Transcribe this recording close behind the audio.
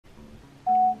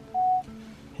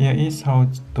Here is how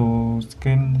to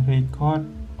screen record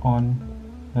on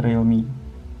Realme.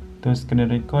 To screen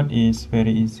record is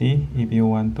very easy. If you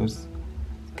want to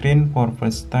screen for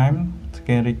first time,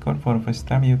 screen record for first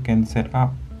time, you can set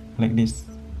up like this.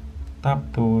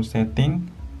 Tap to setting.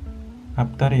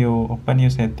 After you open your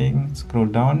setting, scroll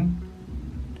down,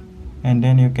 and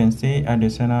then you can see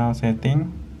additional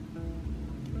setting.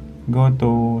 Go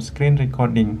to screen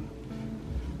recording.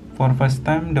 For first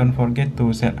time, don't forget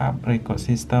to set up record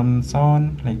system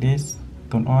sound like this.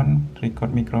 Turn on,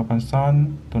 record microphone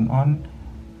sound, turn on,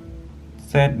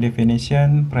 set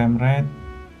definition, frame rate,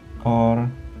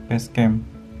 or face cam.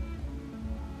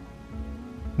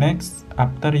 Next,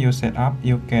 after you set up,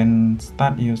 you can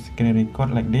start your screen record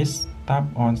like this. Tap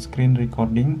on screen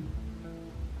recording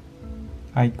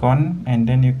icon, and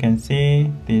then you can see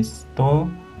this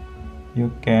tool. You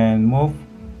can move,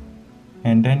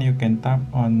 and then you can tap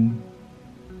on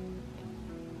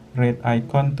red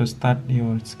icon to start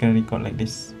your screen record like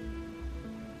this.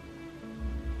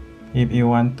 If you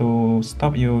want to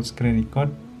stop your screen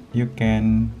record, you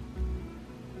can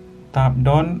tap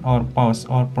down or pause,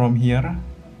 or from here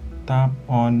tap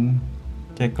on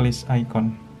checklist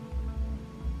icon.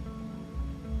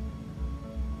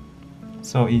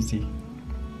 So easy.